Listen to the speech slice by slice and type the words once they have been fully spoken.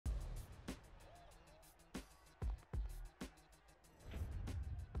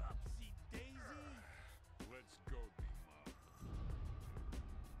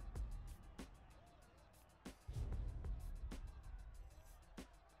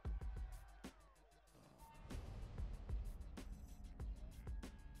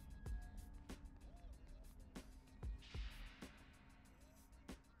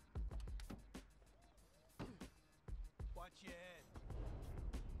Watch your head.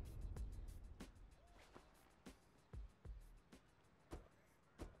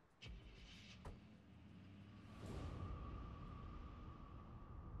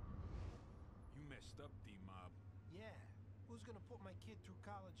 You messed up, D-Mob. Yeah. Who's gonna put my kid through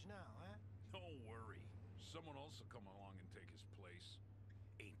college now, huh? Don't worry. Someone else will come along and take his place.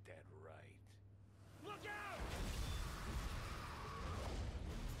 Ain't that right? Look out!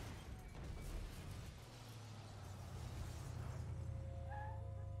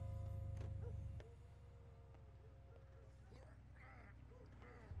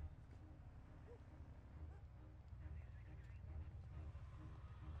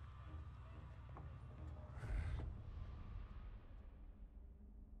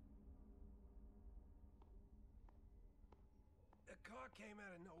 The car came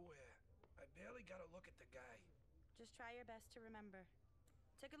out of nowhere. I barely got a look at the guy. Just try your best to remember.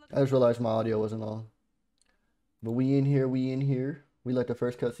 Take a look. I just realized my audio wasn't on. But we in here, we in here. We let the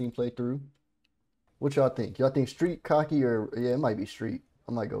first cutscene play through. What y'all think? Y'all think street, cocky, or yeah, it might be street.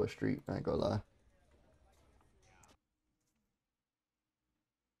 I might go with street. I ain't gonna lie.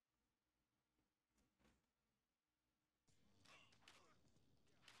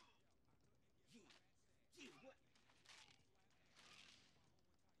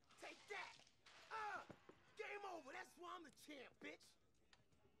 Take that! Game over. That's why I'm the champ, bitch.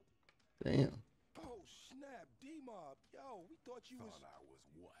 Damn. Oh, snap, D-Mob. Yo, we thought you was... Thought I was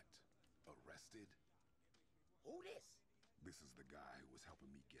what? Arrested? Who this? This is the guy who was helping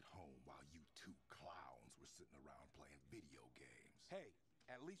me get home while you two clowns were sitting around playing video games. Hey,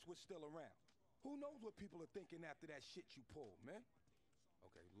 at least we're still around. Who knows what people are thinking after that shit you pulled, man?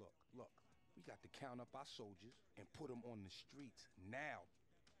 Okay, look. We got to count up our soldiers and put them on the streets now.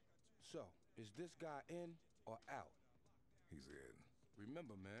 So, is this guy in or out? He's in.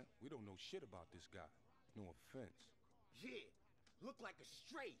 Remember, man, we don't know shit about this guy. No offense. Yeah. Look like a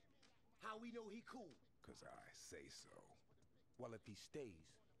straight. How we know he cool? 'Cause I say so. Well, if he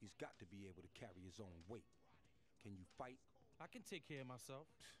stays, he's got to be able to carry his own weight. Can you fight? I can take care of myself.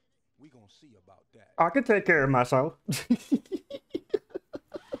 We gonna see about that. I can take care of myself.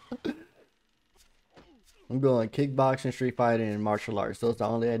 I'm going kickboxing, street fighting, and martial arts. That's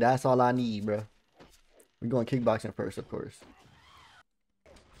all I need, bro. We're going kickboxing first, of course.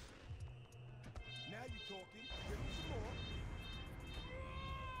 Now you talking. Give me some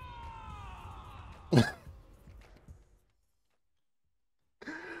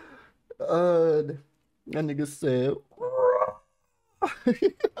more. That nigga said.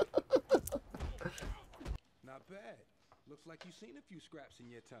 Not bad. Looks like you've seen a few scraps in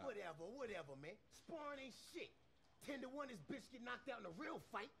your time. Whatever, man. Sparring ain't shit. 10 to 1, this bitch get knocked out in a real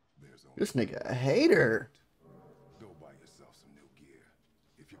fight. There's only This nigga a hater. Go buy yourself some new gear.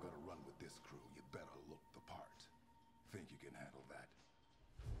 If you're gonna run with this crew, you better look the part. Think you can handle that?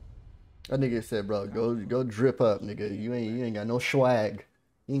 That nigga said, bro, go drip up, nigga. You ain't got no swag.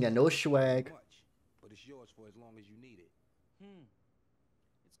 You ain't got no swag. Much, but it's yours for as long as you need it.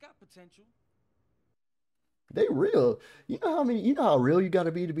 It's got potential. They real. You know how real you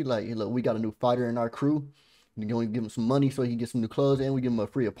gotta be to be like, hey, look, we got a new fighter in our crew. You're gonna give him some money so he can get some new clothes, and we give him a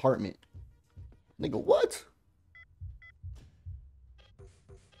free apartment. Nigga, what?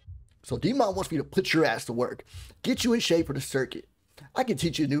 So D-Mon wants me to put your ass to work, get you in shape for the circuit. I can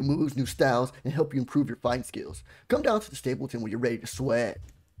teach you new moves, new styles, and help you improve your fighting skills. Come down to the Stapleton when you're ready to swag.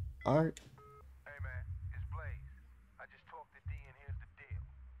 Alright. Hey man, it's Blaze. I just talked to D and here's the deal.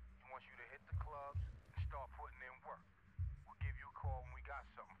 He wants you to hit the clubs and start putting in work. We'll give you a call when we got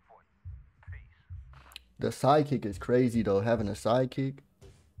something for you. Peace. The sidekick is crazy though, having a sidekick.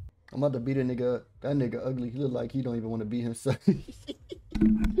 I'm about to beat a nigga up. That nigga ugly. He look like he don't even want to beat himself.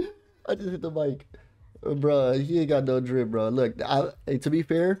 I just hit the mic. Bruh, he ain't got no drip, bro. Look, to be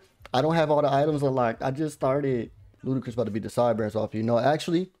fair, I don't have all the items unlocked. I just started. Ludacris about to beat the sideburns off you. No,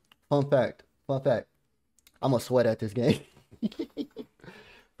 actually, fun fact. I'm gonna sweat at this game.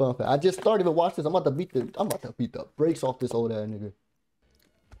 Fun fact. I just started to watch this. I'm about to beat the brakes off this old ass nigga.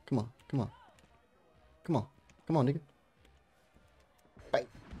 Come on, nigga.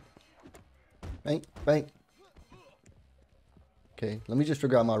 Bang. Okay, let me just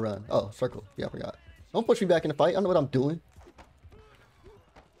figure out my run. Oh, circle. Yeah, I forgot. Don't push me back in the fight. I know what I'm doing.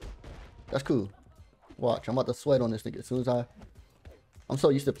 That's cool. Watch, I'm about to sweat on this nigga as soon as I'm so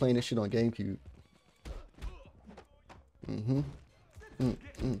used to playing this shit on GameCube. I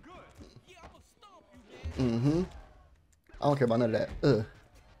don't care about none of that.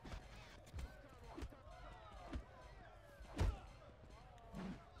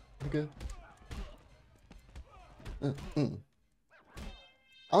 Okay.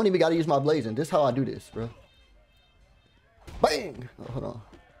 I don't even gotta use my blazing. This is how I do this, bro. Bang! Oh, hold on.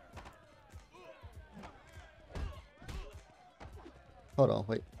 Hold on,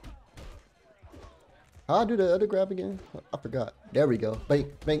 wait. I'll do the other grab again. I forgot. There we go.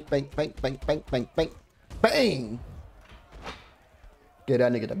 Bang, bang, bang, bang, bang, bang, bang, bang, bang! Get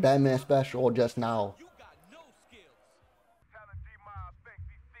that nigga the Batman special just now. You got no skills. Talent D-Mob thinks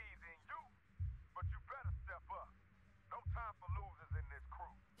he sees in you, but you better step up. No time for losers in this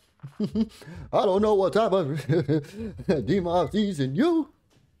crew. I don't know what type of D-Mob sees in you,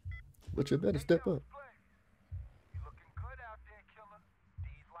 but you better step up. You looking good out there, killer.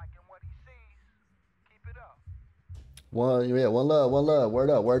 D's liking what he sees. Keep it up. One love. Word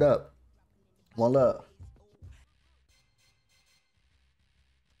up. One love.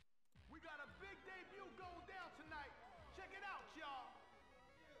 We got a big debut going down tonight. Check it out, y'all.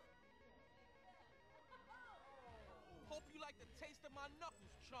 Hope you like the taste of my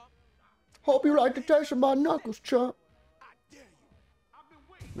knuckles, chump. Hope you like the taste of my knuckles, chump. I've been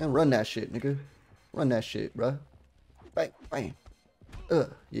waiting. Man, run that shit, nigga. Run that shit, bruh. Bang, bang.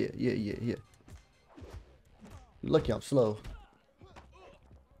 Yeah. You lucky I'm slow.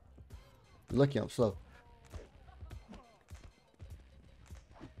 You lucky I'm slow.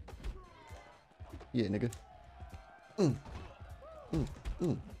 Yeah, nigga.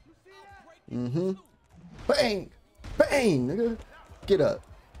 Bang! Bang, nigga. Get up.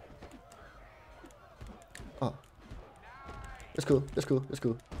 Oh. That's cool.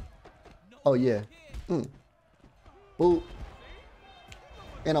 Oh, yeah. Boop.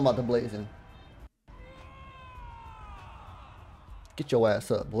 And I'm about to blazing. Get your ass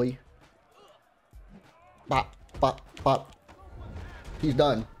up, boy. Bop, bop, bop. He's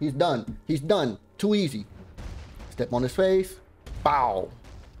done. Too easy. Step on his face. Bow.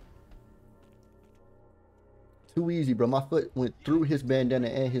 Too easy, bro. My foot went through his bandana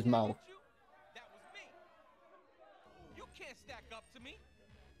and his mouth. That was me. You can't stack up to me.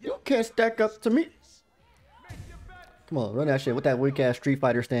 You can't stack up to me. Come on, run that shit with that weak ass Street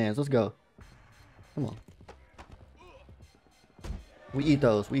Fighter stance. Let's go. Come on. We eat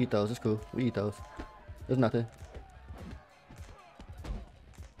those. It's cool. We eat those. There's nothing.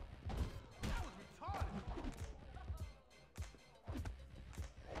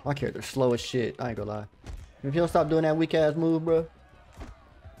 My character's slow as shit. I ain't gonna lie. If you don't stop doing that weak ass move, bro,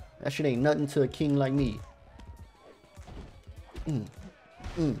 that shit ain't nothing to a king like me. Yeah,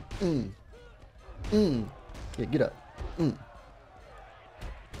 get up.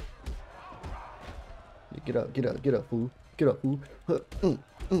 Yeah, get up, fool. Get up, fool.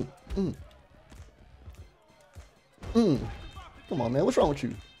 Come on, man. What's wrong with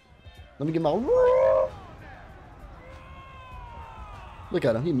you? Let me get my. Look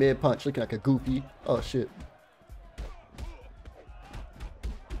at him. He mid punch, looking like a goofy. Oh shit.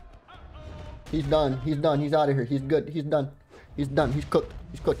 He's done. He's out of here. He's good. He's done. He's cooked.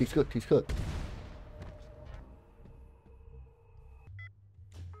 He's cooked. Anytime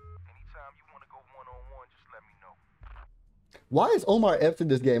you want to go one-on-one, just let me know. Why is Omar Epps in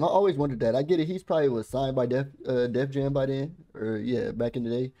this game? I always wondered that. I get it. He's probably was signed by Def Jam by then, or yeah, back in the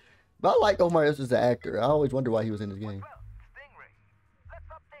day. But I like Omar Epps as an actor. I always wonder why he was in this game.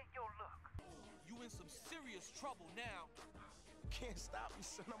 You in some serious trouble now. Can't stop me,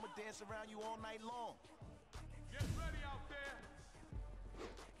 son. I'ma dance around you all night long. Get ready out there.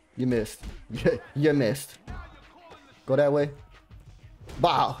 You missed. You missed. Go that way.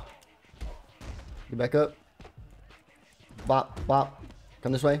 Bow. Get back up. Bop, bop.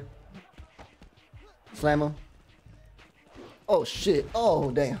 Come this way. Slam him. Oh shit.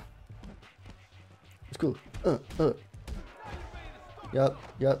 Oh damn. It's cool. Yup.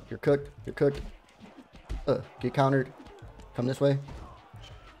 You're cooked. Get countered. Come this way.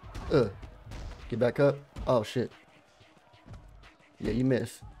 Get back up. Oh shit. Yeah, you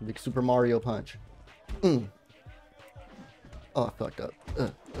miss. Big Super Mario punch. Oh, I fucked up.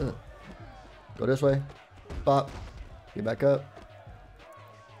 Go this way. Bop. Get back up.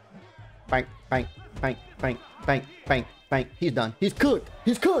 Bang, bang, bang, bang, bang, bang, bang. He's done. He's cooked.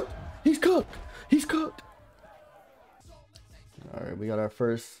 Alright, we got our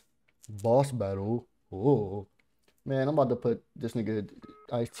first boss battle. Oh. Man, I'm about to put this nigga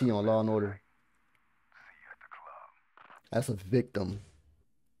Ice-T on Law and Order. That's a victim.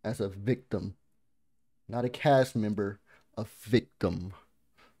 Not a cast member. A victim.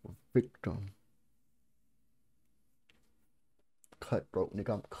 Cutthroat,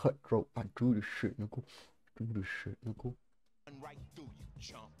 nigga. I'm cutthroat. I do this shit, nigga. Right through you,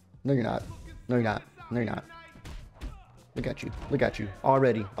 chump. No, you're not. Look at you.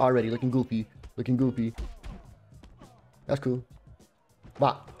 Already looking goofy. That's cool.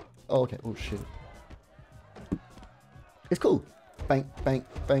 Bop. Oh, okay. Oh shit. It's cool. Bang, bang,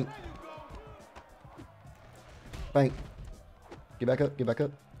 bang. Bang. Get back up, get back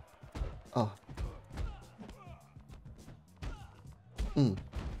up. Oh. Mm.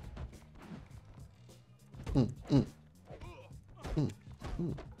 Mm, mm. Mm,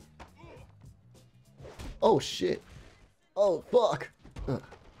 mm. Oh, shit. Oh, fuck. Ugh.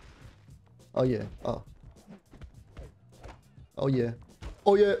 Oh, yeah. Oh. Oh, yeah.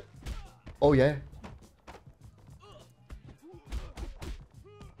 Oh, yeah. Oh, yeah.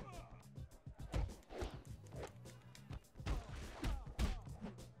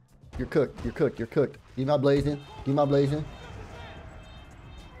 You're cooked. You're cooked. You're cooked. Give my blazing. Give my blazing.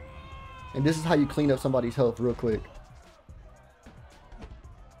 And this is how you clean up somebody's health real quick.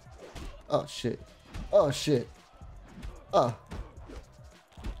 Oh, shit. Oh, shit. Oh.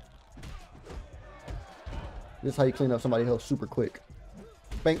 This is how you clean up somebody's health super quick.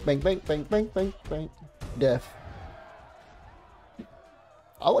 Bang, bang, bang, bang, bang, bang, bang. Death.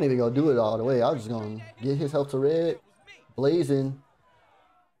 I wasn't even gonna do it all the way. I was just gonna get his health to red. Blazing.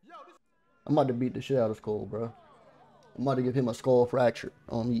 I'm about to beat the shit out of Skull, bro. I'm about to give him a skull fracture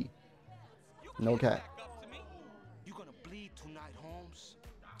on me. No cap.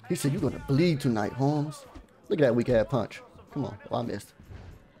 He said, "You're gonna bleed tonight, Holmes." Look at that weak ass punch. Come on. Oh, I missed.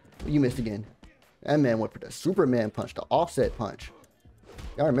 You missed again. That man went for the Superman punch, the offset punch.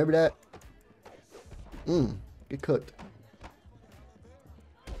 Y'all remember that? Get cooked.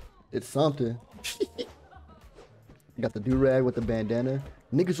 It's something. You got the do-rag with the bandana.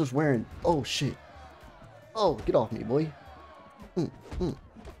 Niggas was wearing, oh shit. Oh, get off me, boy.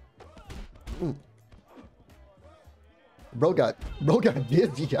 Bro got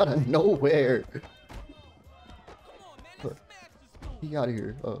dizzy out of nowhere. He out of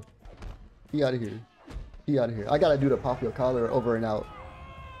here. Oh. He out of here. He out of here. I gotta do the pop your collar over and out.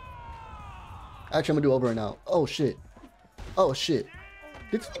 Actually, I'm gonna do over and out. Oh shit. Oh shit.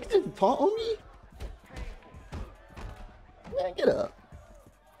 Did this nigga just taunt on me? Man, get up.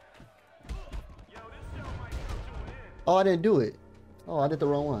 Oh, I didn't do it. Oh, I did the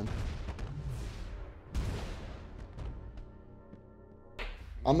wrong one.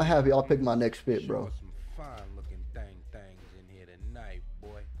 I'm gonna have y'all pick my next fit, bro.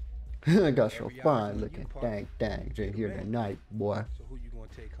 I got some fine looking things in here tonight, boy. So who you gonna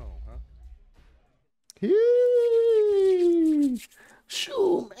take home, huh?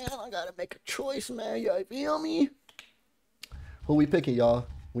 Shoot, man, I gotta make a choice, man. Y'all feel me? Who we picking, y'all?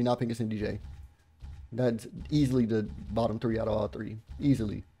 We not picking Cindy J. That's easily the bottom 3 out of all 3.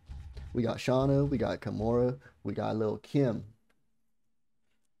 Easily. We got Shauna, we got Kimura, we got Lil Kim.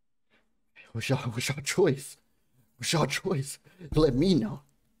 What's y'all choice? What's y'all choice? Let me know.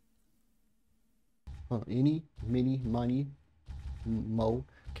 Any, mini, miny, mo,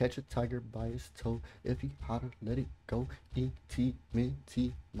 catch a tiger by his toe. If he hotter, let it go. E.T.,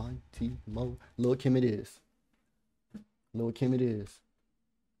 minty, mighty, mo. Lil Kim it is. Lil Kim it is.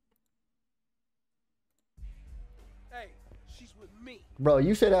 Hey, she's with me. Bro,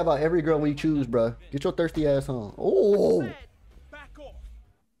 you say that about every girl we choose, bro. Get your thirsty ass on. Oh, Back off.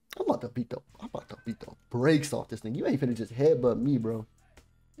 I'm about to beat the brakes off this thing. You ain't finna just headbutt me, bro.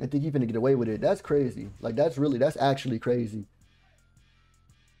 I think you finna get away with it. That's crazy. Like, that's actually crazy.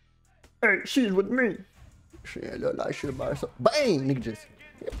 Hey, she's with me. She ain't look like shit by herself. Bang! Nigga just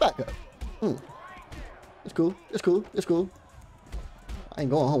get back up. It's cool. It's cool. It's cool. I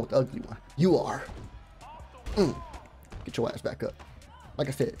ain't going home with the ugly one. You are. Get your ass back up. Like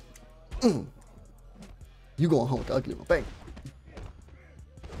I said. You going home with the ugly one. Bang.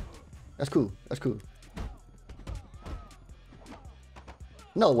 That's cool. That's cool.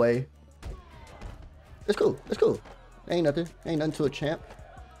 No way. It's cool. It's cool. Ain't nothing. Ain't nothing to a champ.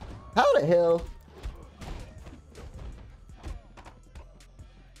 How the hell?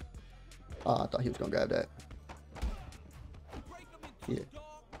 Oh, I thought he was gonna grab that. Yeah.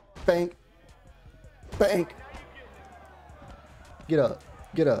 Bank. Bank. Get up.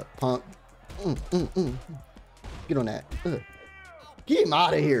 Get up, punk. Get on that. Get him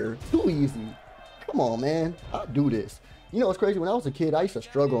out of here. Too easy. Come on, man. I'll do this. You know what's crazy? When I was a kid, I used to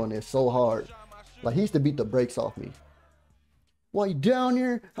struggle on this so hard. Like, he used to beat the brakes off me. While you down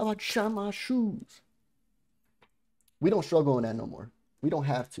here, how about you shine my shoes? We don't struggle on that no more. We don't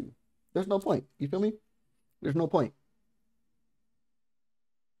have to. There's no point. You feel me? There's no point.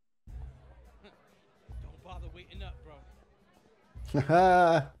 Don't bother waiting up, bro.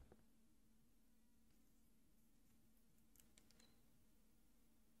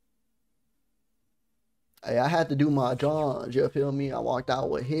 Hey, I had to do my Johns, you feel me? I walked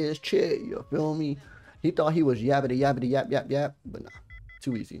out with his chick, you feel me? He thought he was yabbity yabbity yap yap yap, but nah,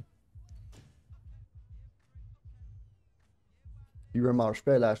 too easy. You earned my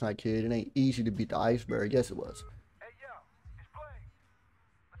respect last night, kid. It ain't easy to beat the iceberg. Yes, it was. Hey, yo, it's Bleu.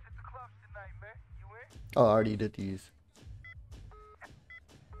 Let's hit the clubs tonight, man. You in? Oh, I already did these.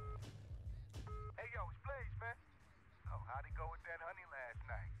 Hey, yo, it's Blaze, man. Oh, how'd it go with that honey last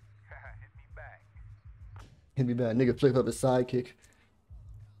night? Hit me back. Hit me back. Nigga flip up his sidekick.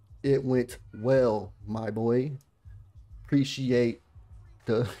 It went well, my boy. Appreciate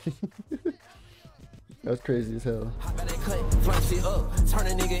the... That's crazy as hell. Hop out that cut, flame shit up, turn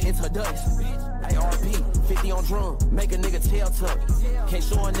a nigga into dust. ARP, 50 on drum, make a nigga tail tuck. Can't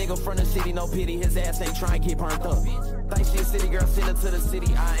show a nigga from the city no pity, his ass ain't trying to get burnt up. Think she a city girl, send her to the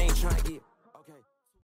city, I ain't trying to get.